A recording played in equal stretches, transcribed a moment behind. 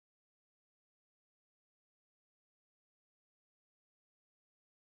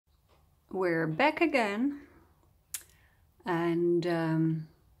We're back again, and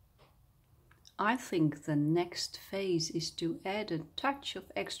I think the next phase is to add a touch of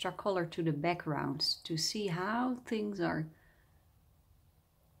extra color to the backgrounds to see how things are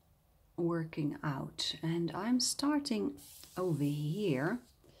working out. And I'm starting over here.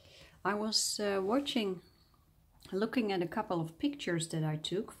 I was looking at a couple of pictures that I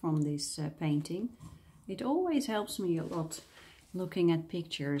took from this painting. It always helps me a lot looking at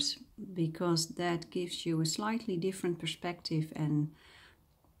pictures, because that gives you a slightly different perspective, and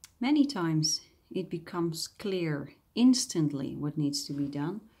many times it becomes clear instantly what needs to be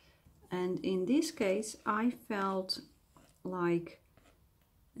done. And in this case I felt like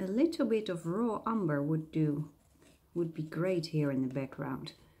a little bit of raw umber would be great here in the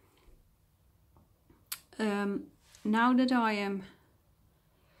background. Now that I am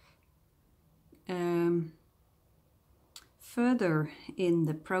further in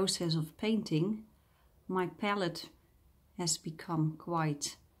the process of painting, my palette has become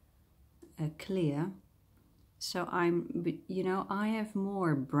quite clear. So I have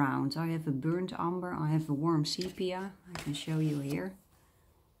more browns. I have a burnt umber, I have a warm sepia, I can show you here.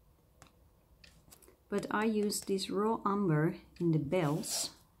 But I use this raw umber in the bells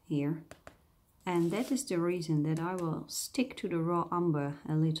here, and that is the reason that I will stick to the raw umber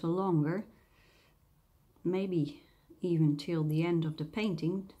a little longer, maybe even till the end of the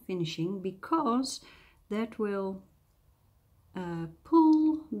finishing, because that will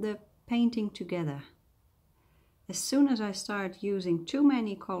pull the painting together. As soon as I start using too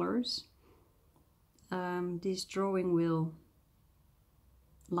many colors, this drawing will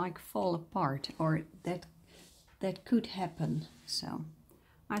fall apart, or that could happen. So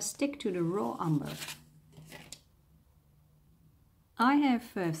I stick to the raw umber. I have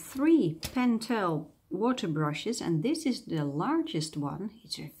 3 Pentel water brushes, and this is the largest one.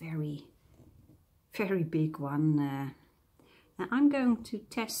 It's a very, very big one. And I'm going to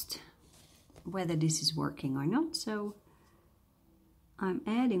test whether this is working or not. So I'm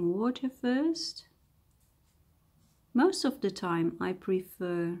adding water first. Most of the time I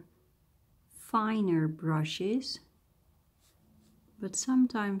prefer finer brushes, but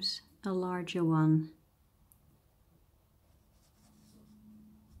sometimes a larger one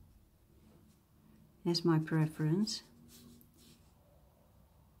is my preference.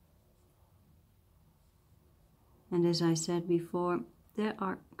 And as I said before, there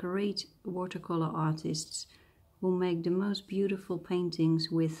are great watercolor artists who make the most beautiful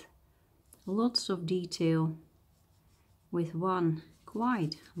paintings with lots of detail with one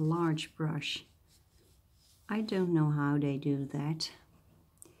quite large brush. I don't know how they do that,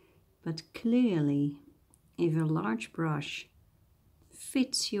 but clearly if a large brush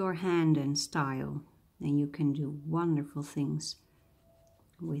fits your hand and style, then you can do wonderful things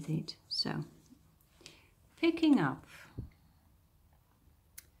with it. So picking up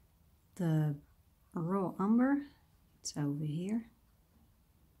the raw umber, it's over here,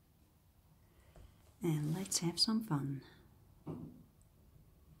 and let's have some fun.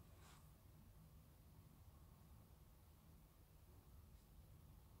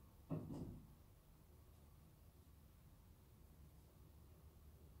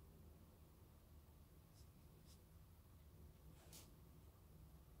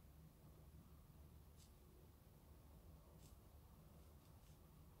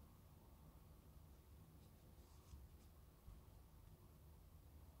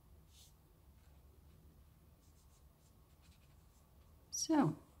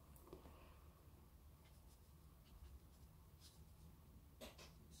 So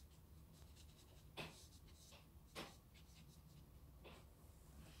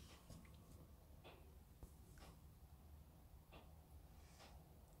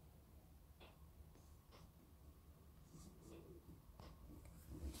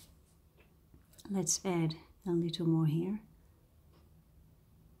let's add a little more here.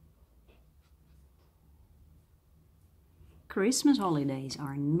 Christmas holidays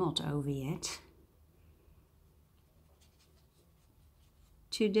are not over yet.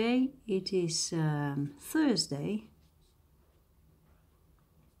 Today it is Thursday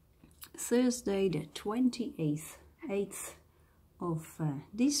the 8th of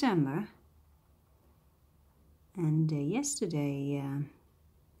December, and yesterday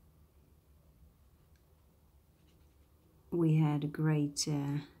we had a great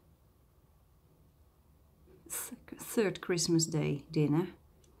third Christmas Day dinner.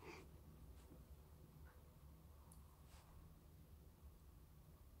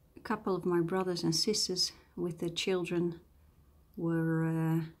 A couple of my brothers and sisters with their children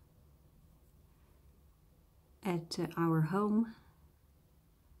were at our home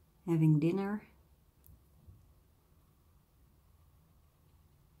having dinner.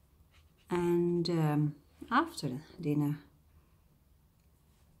 And after dinner,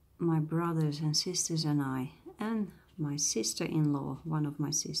 my brothers and sisters and I, and my sister-in-law, one of my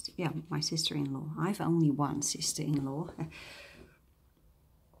sisters, yeah, my sister-in-law. I've only one sister-in-law.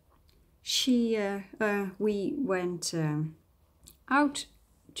 We went out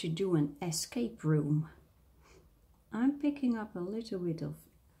to do an escape room. I'm picking up a little bit of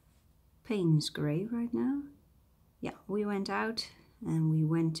Payne's grey right now. Yeah, we went out and we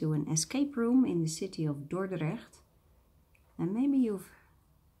went to an escape room in the city of Dordrecht. And maybe you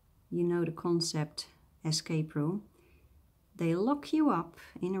know the concept escape room. They lock you up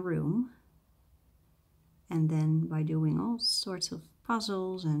in a room, and then by doing all sorts of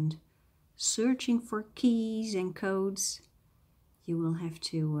puzzles and searching for keys and codes, you will have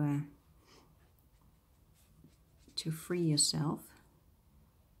to free yourself.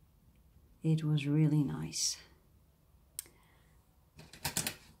 It was really nice.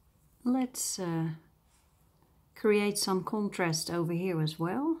 Let's create some contrast over here as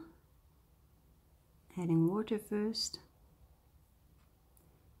well. Adding water first.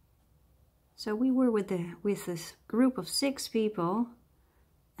 So we were with this group of 6 people,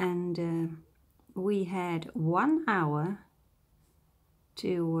 and we had 1 hour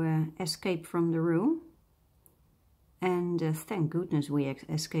to escape from the room. And thank goodness we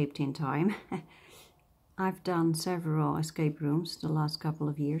escaped in time. I've done several escape rooms the last couple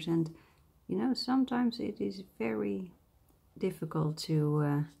of years, and you know, sometimes it is very difficult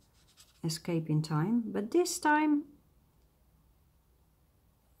to escape in time, but this time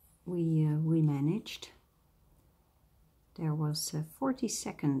we managed. There was 40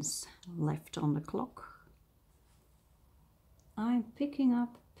 seconds left on the clock. I'm picking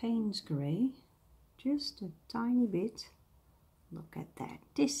up Payne's grey, just a tiny bit. Look at that.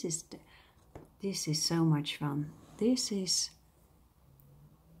 This is so much fun. This is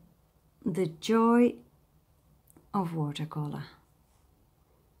the joy of watercolor.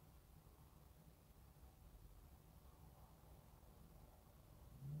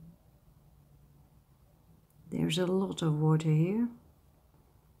 There's a lot of water here.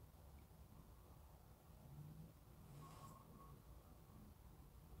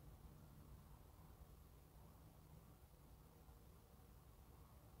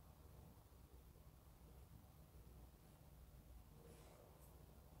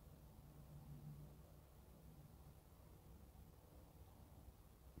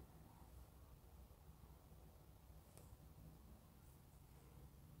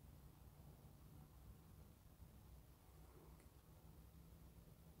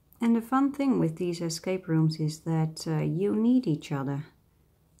 And the fun thing with these escape rooms is that you need each other.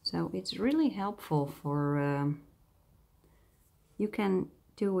 So it's really helpful for, you can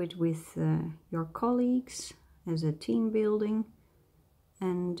do it with your colleagues as a team building,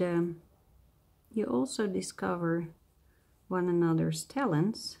 and you also discover one another's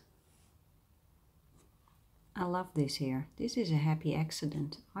talents. I love this here. This is a happy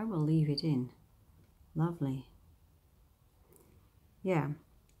accident. I will leave it in. Lovely. Yeah.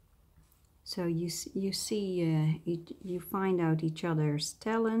 So you see, you find out each other's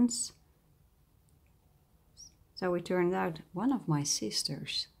talents. So it turned out one of my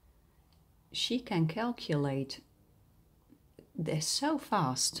sisters, she can calculate this so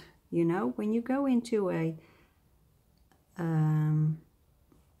fast. You know, when you go into a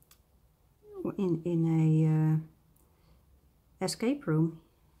escape room,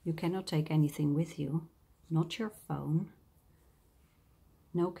 you cannot take anything with you, not your phone.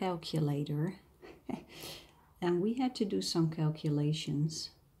 No calculator. And we had to do some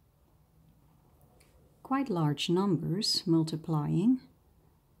calculations. Quite large numbers, multiplying.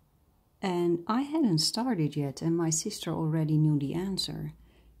 And I hadn't started yet, and my sister already knew the answer.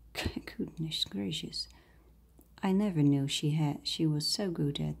 Goodness gracious. I never knew she was so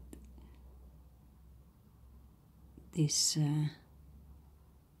good at this.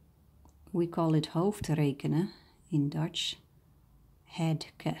 We call it hoofdrekenen in Dutch. Head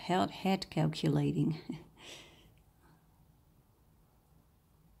calculating.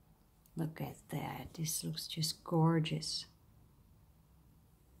 Look at that. This looks just gorgeous.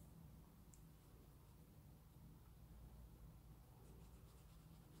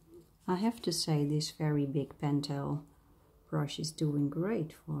 I have to say, this very big Pentel brush is doing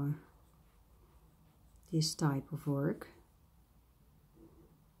great for this type of work.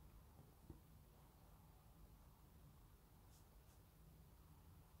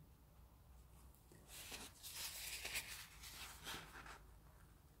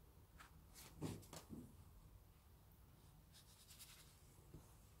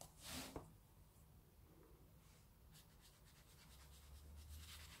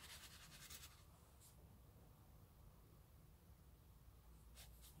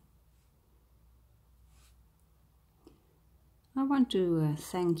 want to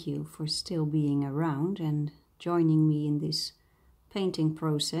thank you for still being around and joining me in this painting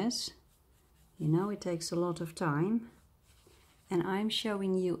process. You know, it takes a lot of time, and I'm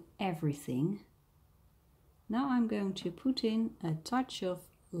showing you everything. Now I'm going to put in a touch of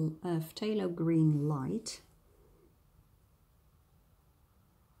phthalo green light.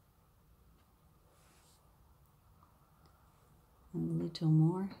 A little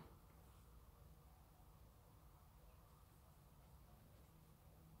more.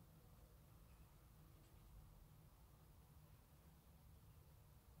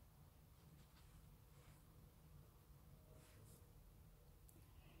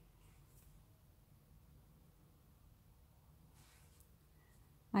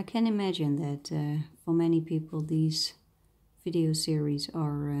 I can imagine that for many people these video series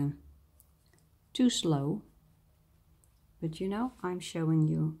are too slow, but you know, I'm showing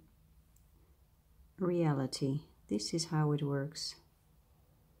you reality. This is how it works.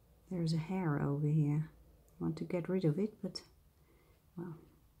 There's a hair over here. I want to get rid of it, but well.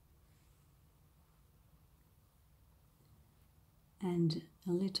 And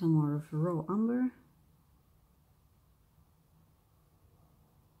a little more of raw umber.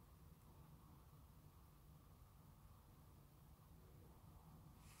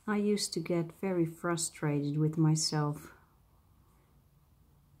 I used to get very frustrated with myself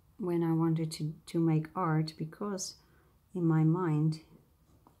when I wanted to make art, because in my mind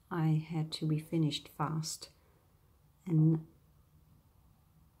I had to be finished fast. And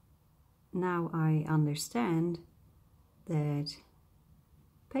now I understand that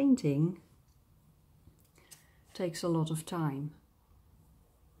painting takes a lot of time.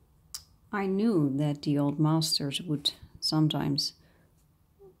 I knew that the old masters would sometimes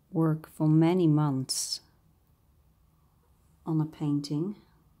work for many months on a painting,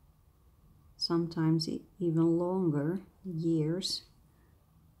 sometimes even longer, years.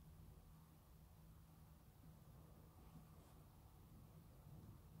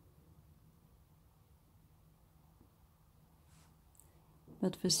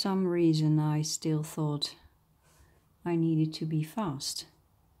 But for some reason I still thought I needed to be fast.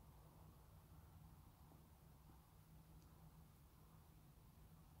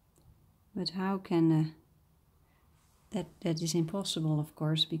 But how can that is impossible, of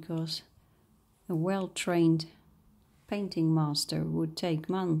course, because a well-trained painting master would take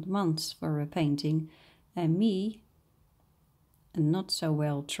months for a painting, and me, not so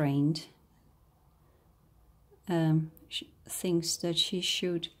well trained, thinks that she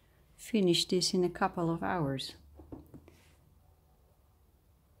should finish this in a couple of hours.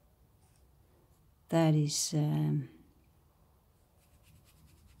 That is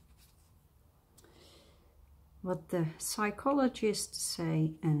what the psychologists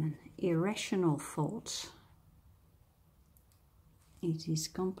say an irrational thought. It is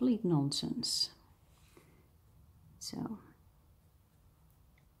complete nonsense. So,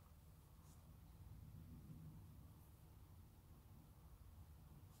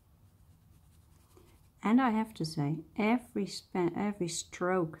 and I have to say, every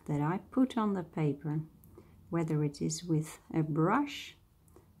stroke that I put on the paper, whether it is with a brush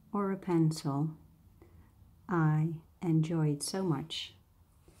or a pencil, I enjoy it so much.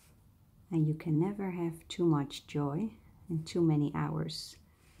 And you can never have too much joy and too many hours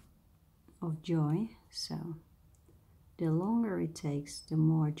of joy. So the longer it takes, the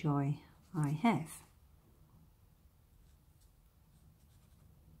more joy I have.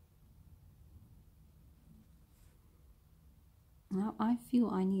 Now I feel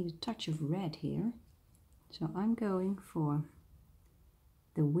I need a touch of red here. So I'm going for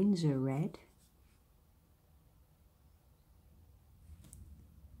the Winsor red.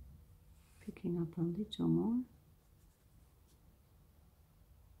 Picking up a little more.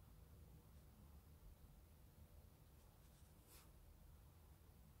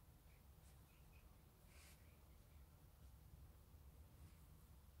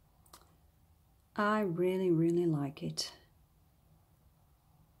 I really, really like it.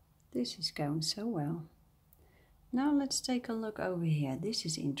 This is going so well. Now let's take a look over here. This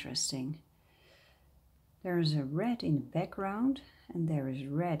is interesting. There is a red in the background and there is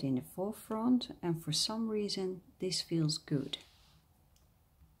red in the forefront, and for some reason this feels good.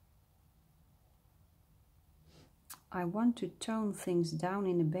 I want to tone things down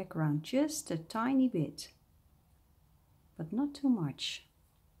in the background just a tiny bit, but not too much.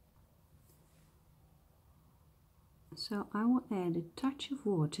 So I will add a touch of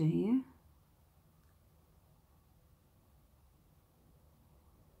water here.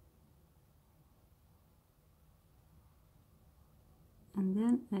 And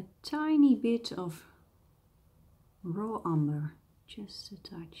then a tiny bit of raw umber. just a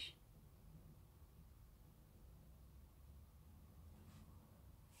touch.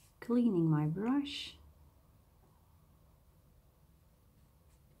 Cleaning my brush.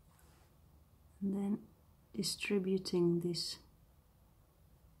 And then distributing this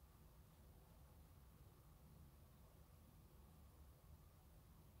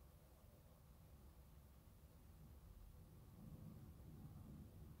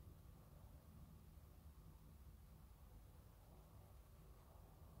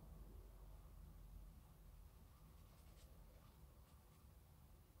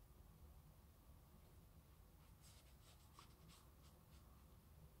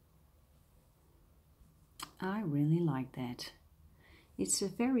I really like that. It's a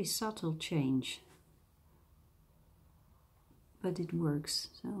very subtle change, but it works.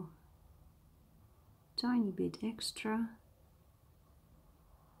 So, tiny bit extra.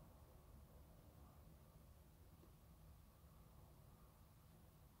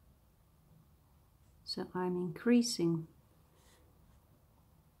 So I'm increasing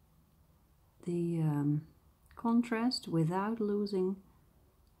the contrast without losing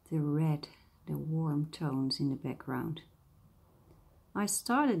the red, the warm tones in the background. I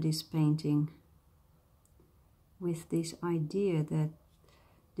started this painting with this idea that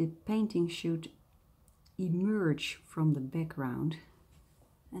the painting should emerge from the background,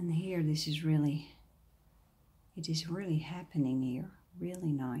 and here this is really, it is really happening here,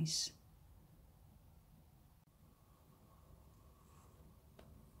 really nice.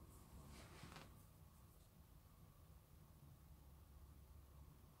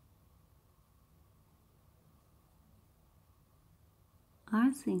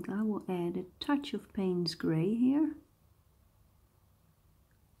 I think I will add a touch of Payne's Grey here.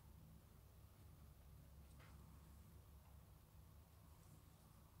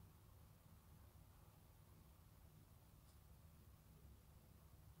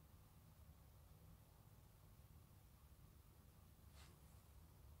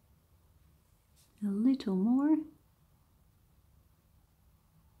 A little more.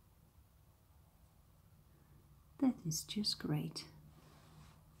 That is just great.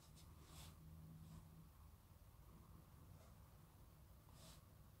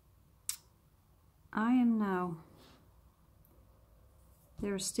 I am now,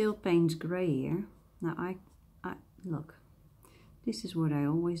 there's still Payne's Grey here. Now I look, this is what I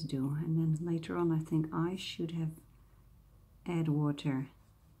always do, and then later on I think I should have add water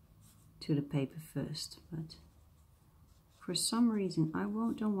to the paper first, but for some reason I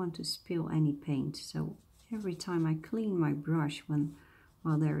don't want to spill any paint, so every time I clean my brush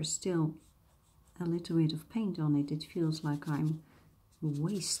while there is still a little bit of paint on it, it feels like I'm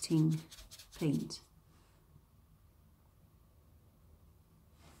wasting paint.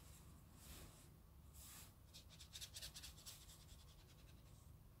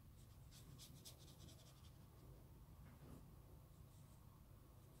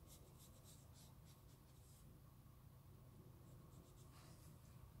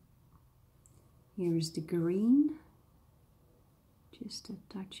 Here is the green, just a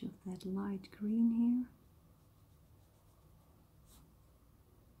touch of that light green here.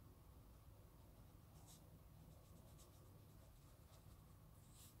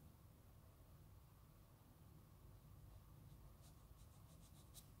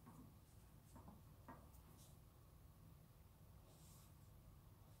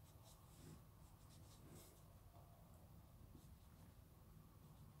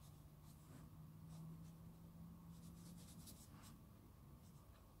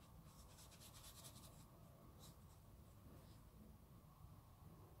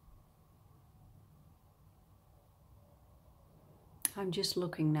 I'm just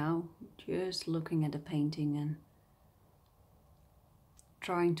looking now, just looking at the painting and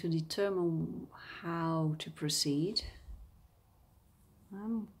trying to determine how to proceed.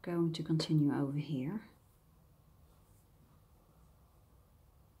 I'm going to continue over here.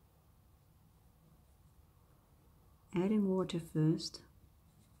 Adding water first.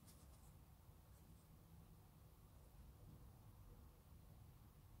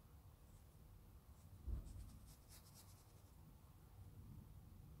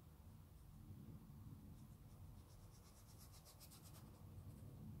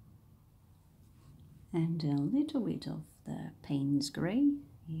 And a little bit of the Payne's Grey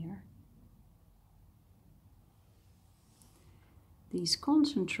here. These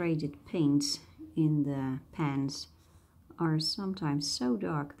concentrated paints in the pans are sometimes so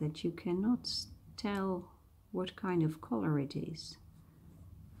dark that you cannot tell what kind of color it is.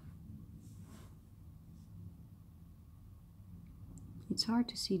 It's hard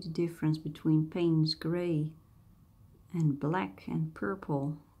to see the difference between Payne's Grey and black and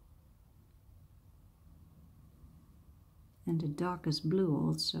purple and the darkest blue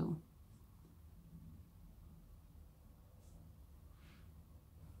also.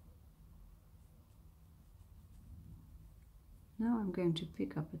 Now I'm going to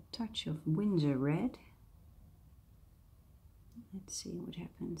pick up a touch of Winsor red. Let's see what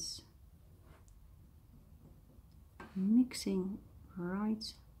happens. Mixing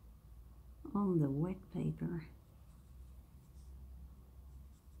right on the wet paper.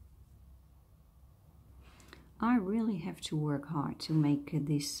 I really have to work hard to make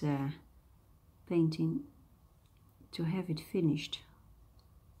this painting, to have it finished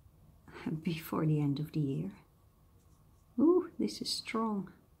before the end of the year. Ooh, this is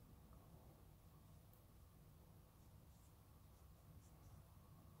strong.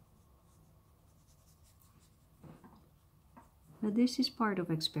 But this is part of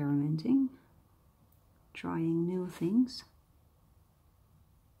experimenting, trying new things.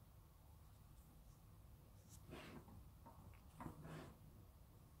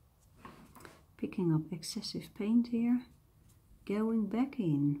 Picking up excessive paint here, going back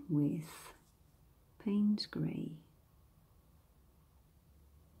in with Payne's Grey.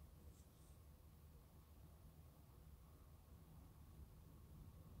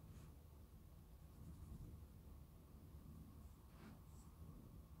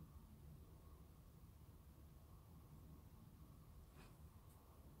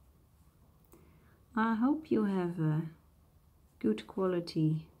 I hope you have a good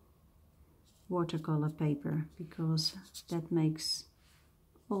quality watercolor paper, because that makes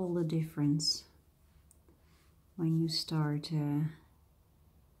all the difference when you start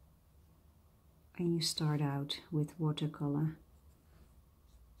out with watercolor.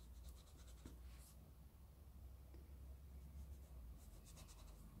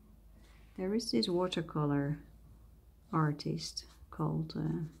 There is this watercolor artist called,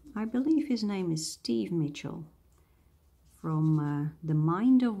 I believe his name is Steve Mitchell, from The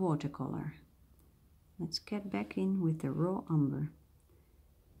Mind of Watercolor. Let's get back in with the raw umber.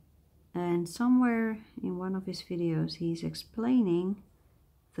 And somewhere in one of his videos he's explaining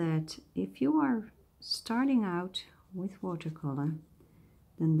that if you are starting out with watercolor,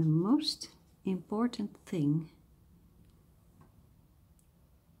 then the most important thing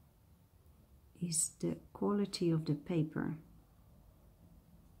is the quality of the paper.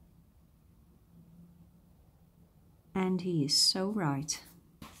 And he is so right.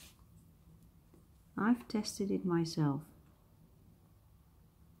 I've tested it myself.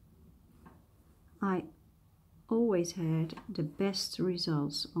 I always had the best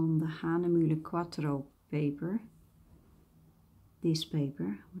results on the Hahnemühle Quattro paper, this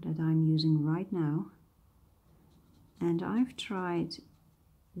paper that I'm using right now. And I've tried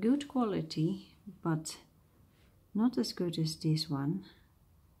good quality, but not as good as this one,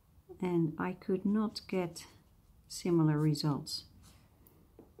 and I could not get similar results.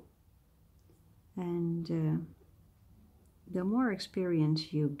 And the more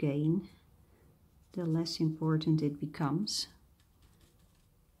experience you gain, the less important it becomes.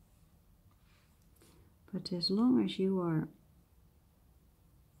 But as long as you are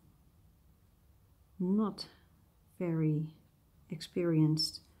not very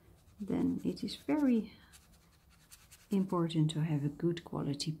experienced, then it is very important to have a good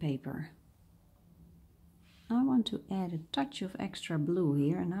quality paper. I want to add a touch of extra blue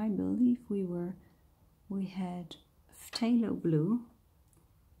here, and I believe we had phthalo blue.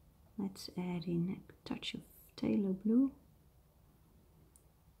 Let's add in a touch of phthalo blue,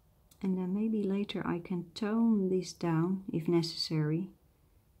 and then maybe later I can tone this down if necessary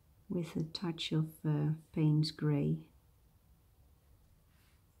with a touch of Payne's Grey.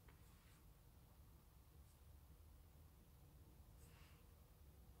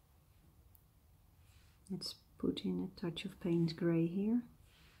 Let's put in a touch of Payne's Grey here.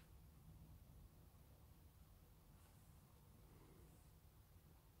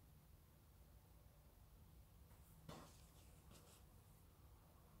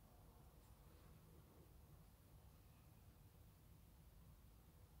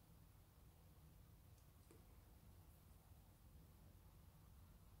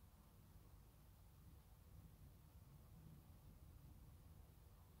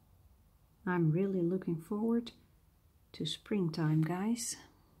 I'm really looking forward to springtime, guys.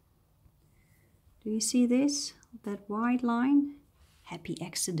 Do you see this? That white line? Happy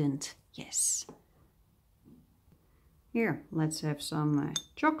accident, yes. Here, let's have some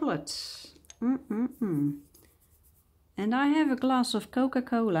chocolate. And I have a glass of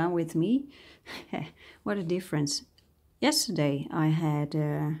Coca-Cola with me. What a difference. Yesterday I had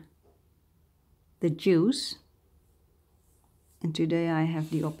the juice, And today I have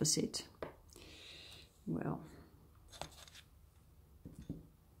the opposite. Well,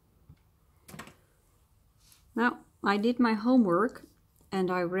 now I did my homework and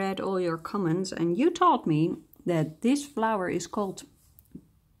I read all your comments, and you taught me that this flower is called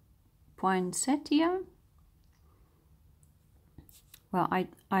poinsettia. Well,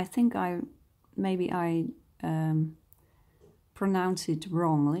 I think maybe I pronounce it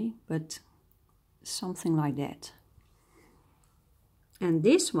wrongly, but something like that. And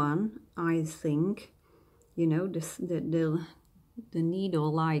this one, I think, you know, the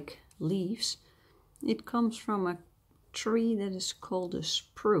needle-like leaves, it comes from a tree that is called a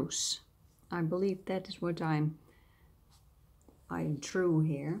spruce. I believe that is what I drew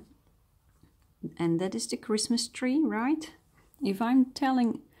here. And that is the Christmas tree, right? If I'm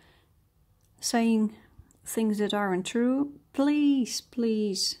saying things that aren't true, please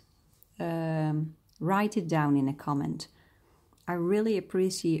write it down in a comment. I really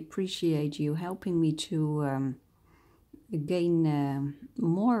appreciate you helping me to gain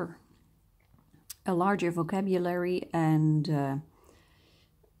a larger vocabulary and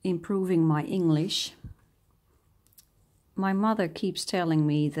improving my English. My mother keeps telling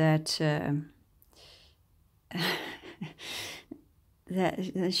me that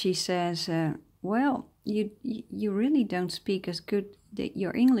that she says, well, you really don't speak as good.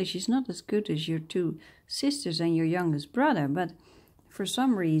 Your English is not as good as your two sisters and your youngest brother, but for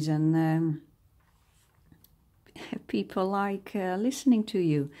some reason people like listening to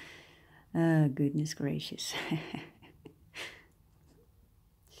you. Goodness gracious.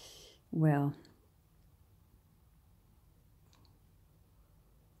 Well,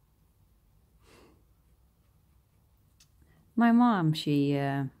 my mom, she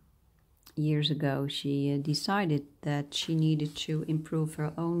years ago, she decided that she needed to improve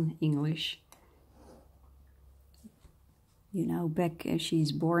her own English. You know, back she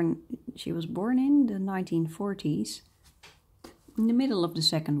was born in the 1940s, in the middle of the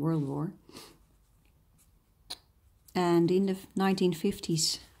Second World War. And in the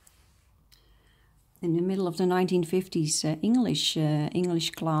 1950s, in the middle of the 1950s,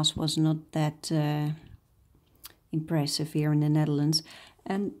 English class was not that impressive here in the Netherlands.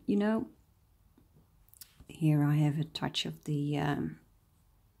 And, you know, here I have a touch of the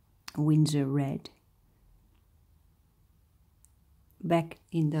Windsor red. Back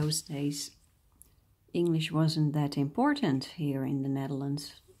in those days, English wasn't that important here in the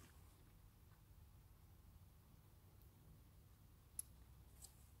Netherlands.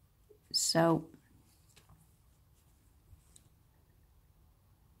 So,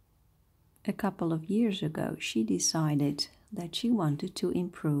 a couple of years ago, she decided that she wanted to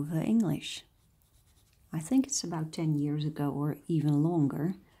improve her English. I think it's about 10 years ago or even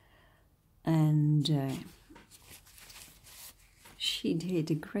longer. And she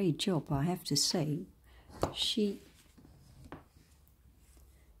did a great job, I have to say. She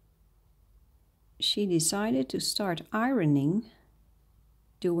decided to start ironing,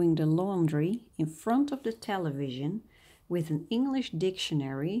 doing the laundry in front of the television with an English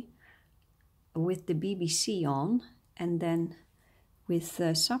dictionary with the BBC on, and then with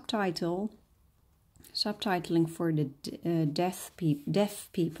subtitling for the deaf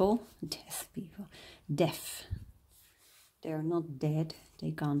people. They're not dead,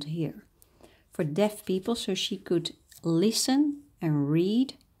 they can't hear. For deaf people, so she could listen and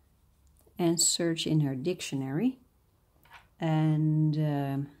read and search in her dictionary. And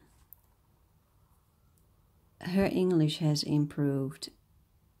her English has improved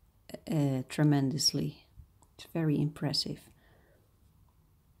tremendously. It's very impressive.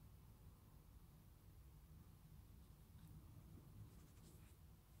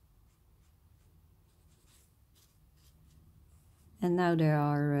 And now there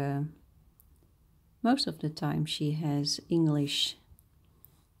are, most of the time she has English.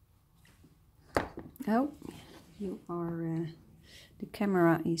 Oh, you are, the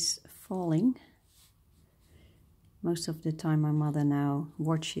camera is falling. Most of the time my mother now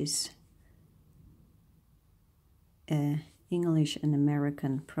watches English and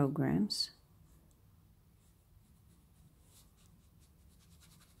American programs.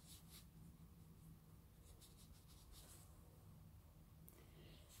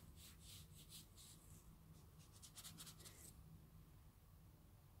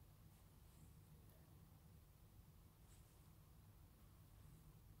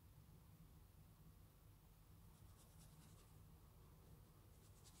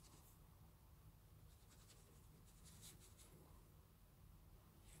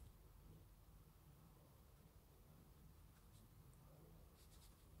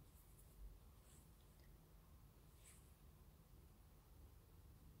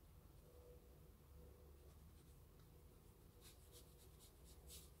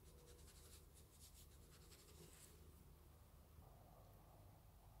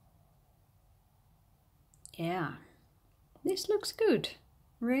 Yeah, this looks good,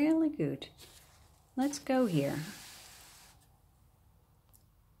 really good. Let's go here.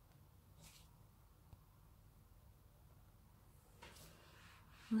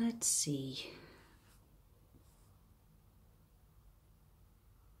 Let's see.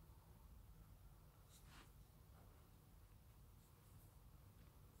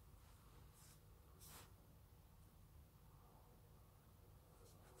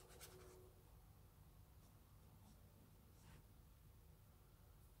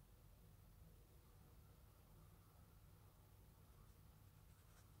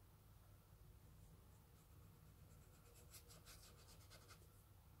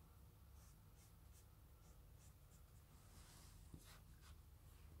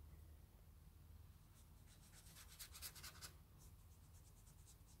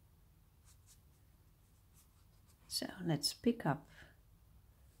 So let's pick up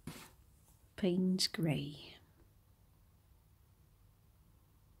Payne's Grey.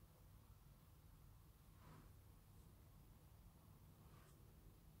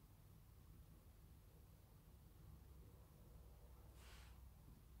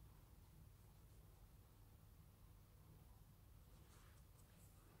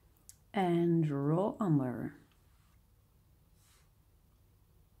 And raw umber.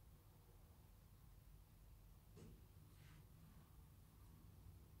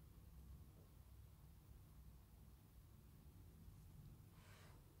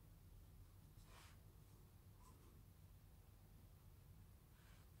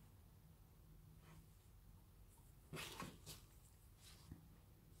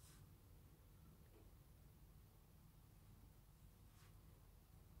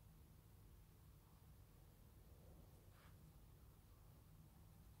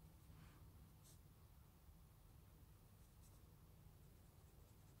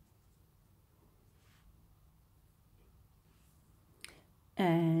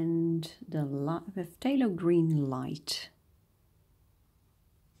 And the phthalo green light.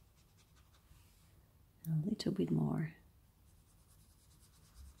 A little bit more.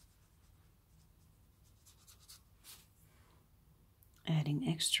 Adding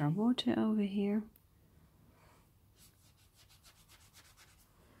extra water over here.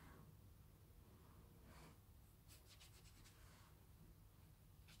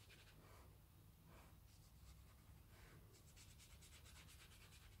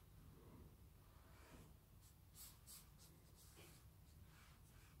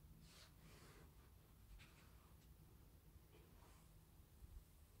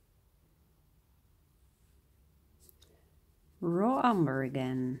 Raw umber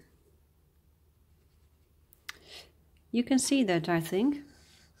again. You can see that, I think.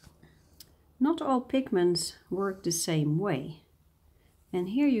 Not all pigments work the same way. And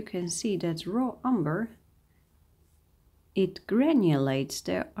here you can see that raw umber, it granulates.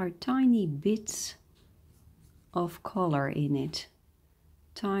 There are tiny bits of color in it.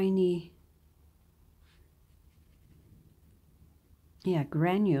 Tiny,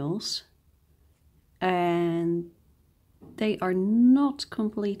 granules. And they are not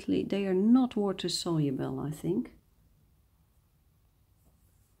water soluble, I think.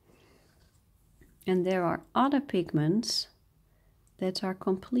 And there are other pigments that are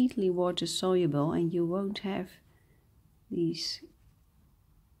completely water soluble, and you won't have these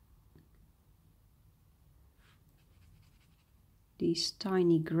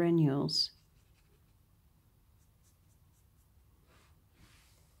tiny granules.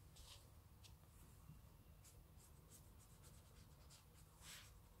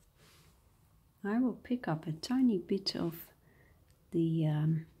 I will pick up a tiny bit of the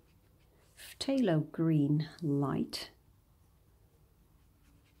phthalo green light.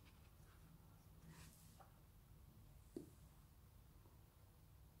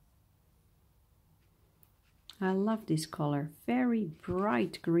 I love this color, very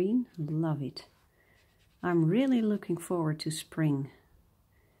bright green, love it. I'm really looking forward to spring,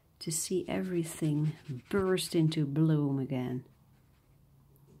 to see everything burst into bloom again.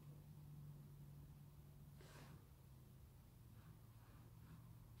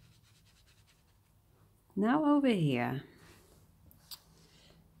 Now over here,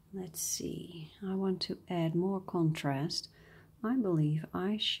 let's see, I want to add more contrast. I believe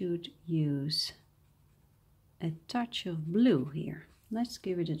I should use a touch of blue here. Let's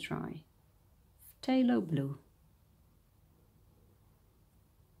give it a try. Phthalo blue.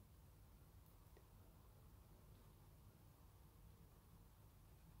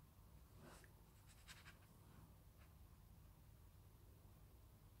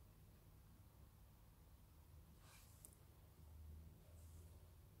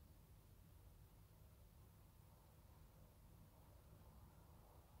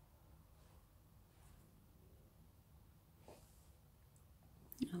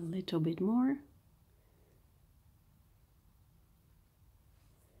 A little bit more.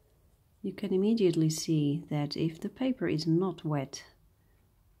 You can immediately see that if the paper is not wet,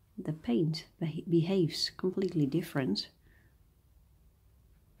 the paint behaves completely different.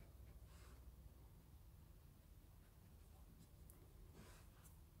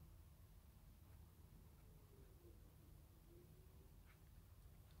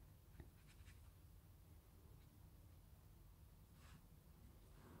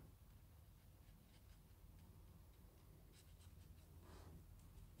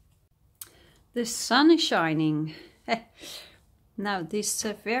 The sun is shining. Now this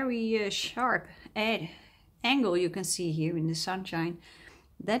very sharp angle you can see here in the sunshine,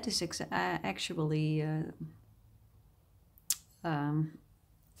 that is actually a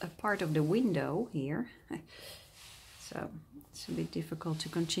part of the window here. So it's a bit difficult to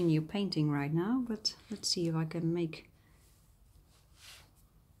continue painting right now, but let's see if I can make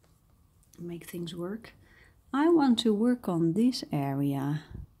things work. I want to work on this area.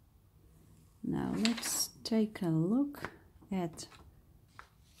 Now let's take a look at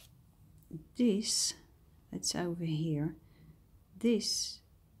this. It's over here. This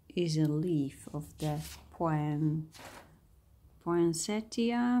is a leaf of the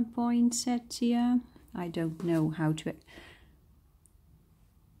poinsettia. I don't know how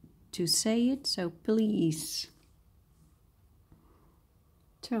to say it, so please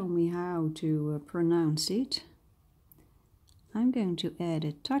tell me how to pronounce it. I'm going to add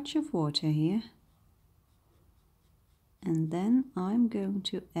a touch of water here, and then I'm going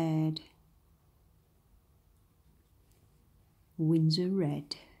to add Winsor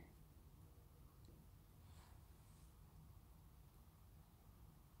red.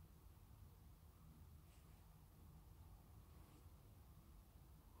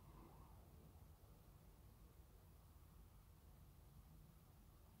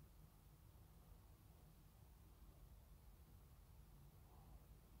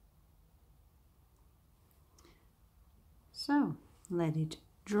 So let it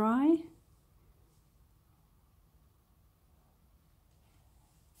dry.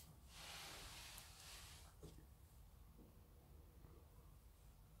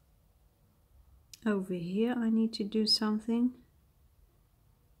 Over here I need to do something.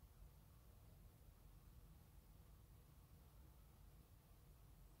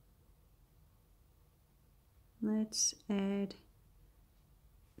 Let's add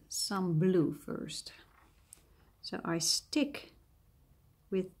some blue first. So I stick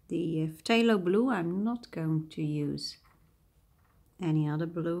with the phthalo blue. I'm not going to use any other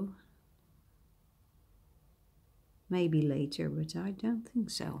blue. Maybe later, but I don't think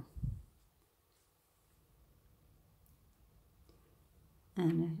so.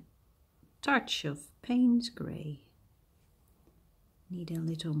 And a touch of Payne's grey. Need a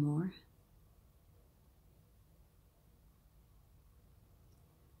little more.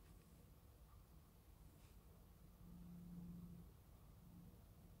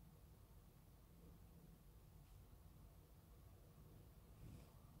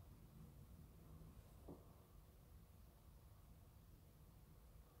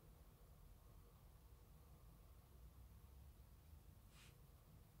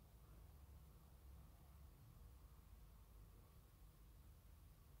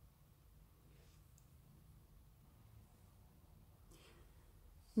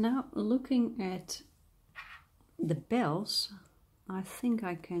 Now looking at the bells, I think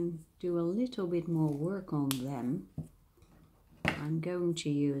I can do a little bit more work on them. I'm going to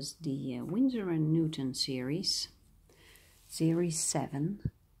use the Winsor&Newton series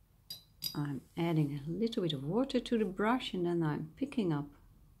 7. I'm adding a little bit of water to the brush, and then I'm picking up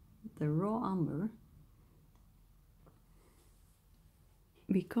the raw umber,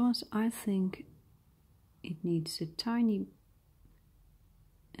 because I think it needs a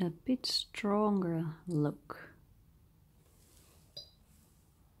bit stronger look.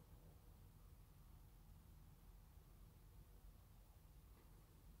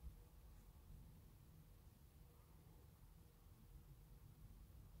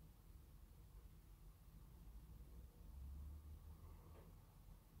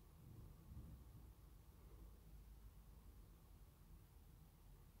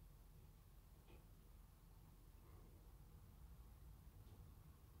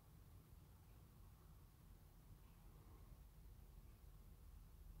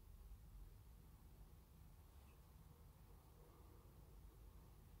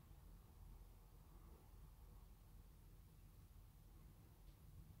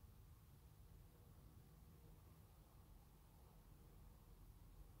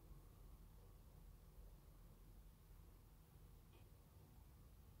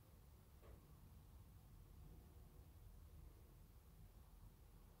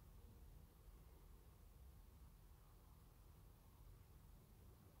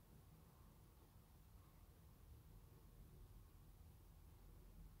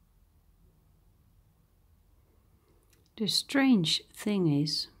 The strange thing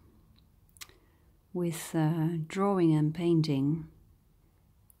is, with drawing and painting,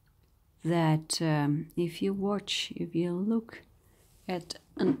 that if you look at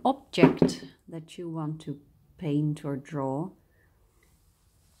an object that you want to paint or draw,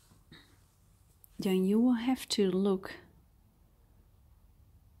 then you will have to look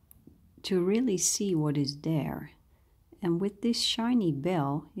to really see what is there. And with this shiny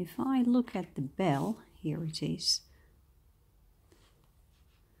bell, if I look at the bell, here it is,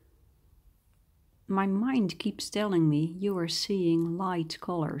 my mind keeps telling me you are seeing light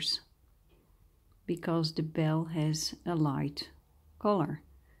colors because the bell has a light color.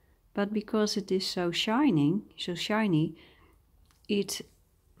 But because it is so shiny, it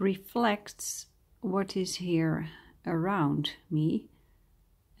reflects what is here around me,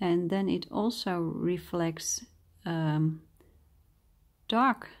 and then it also reflects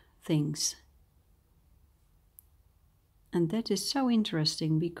dark things. And that is so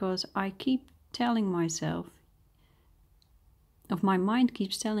interesting, because I keep telling myself, my mind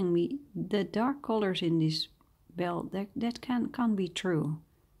keeps telling me the dark colors in this bell, that can't be true,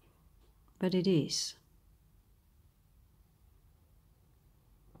 but it is.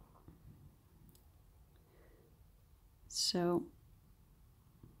 So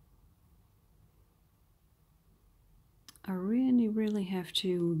I really have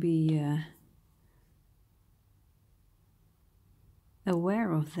to be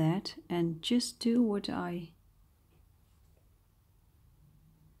aware of that and just do what I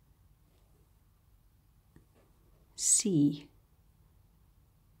see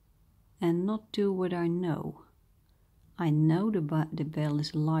and not do what I know. I know the bell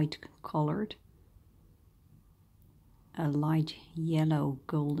is light colored, a light yellow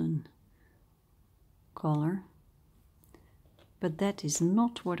golden color, but that is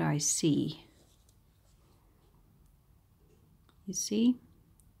not what I see. You see,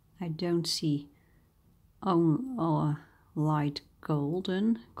 I don't see all light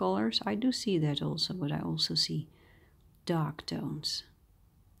golden colors. I do see that also, but I also see dark tones.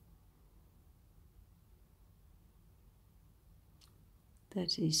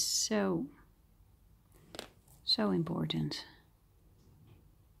 That is so important.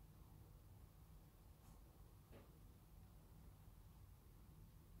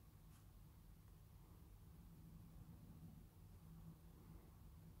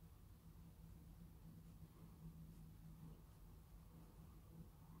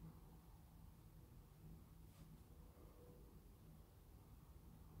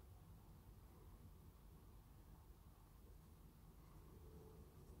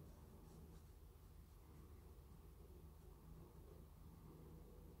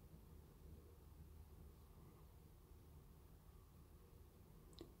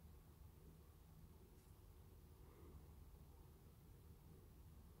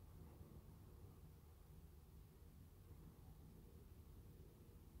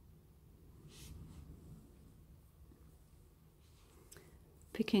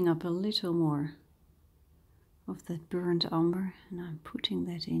 Picking up a little more of that burnt umber, and I'm putting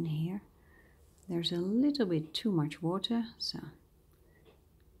that in here. There's a little bit too much water, so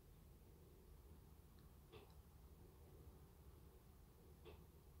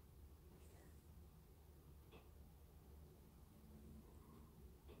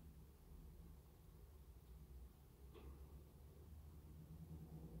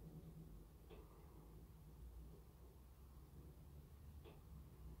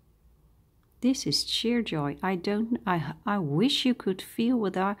this is sheer joy. I wish you could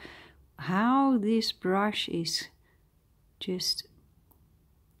feel how this brush is just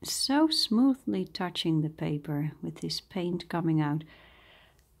so smoothly touching the paper with this paint coming out.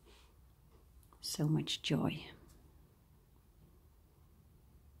 So much joy.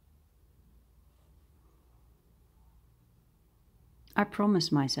 I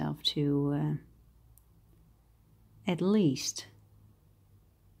promised myself to at least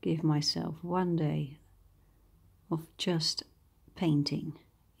give myself one day of just painting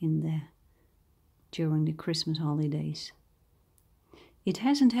during the Christmas holidays. It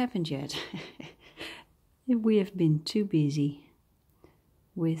hasn't happened yet. We have been too busy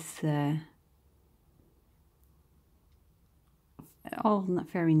with all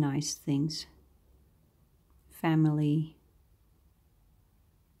very nice things. Family,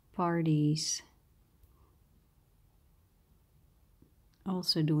 parties,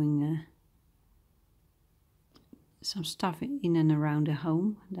 also doing some stuff in and around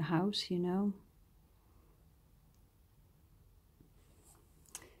the house, you know.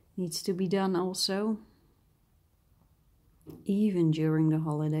 Needs to be done also, even during the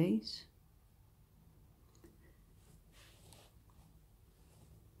holidays.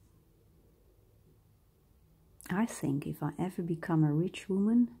 I think if I ever become a rich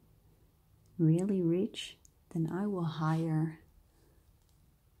woman, really rich, then I will hire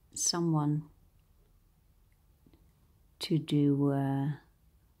someone to do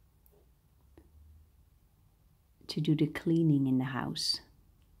the cleaning in the house.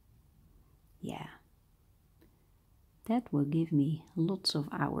 Yeah, that will give me lots of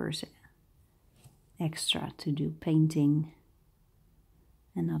hours extra to do painting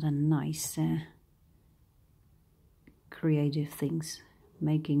and other nice creative things,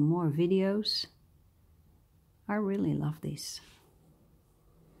 making more videos. I really love this.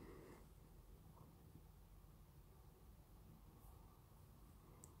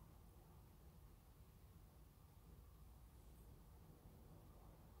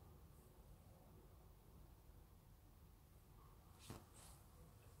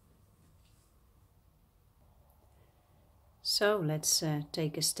 So let's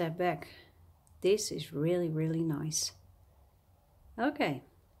take a step back. This is really, really nice. Okay,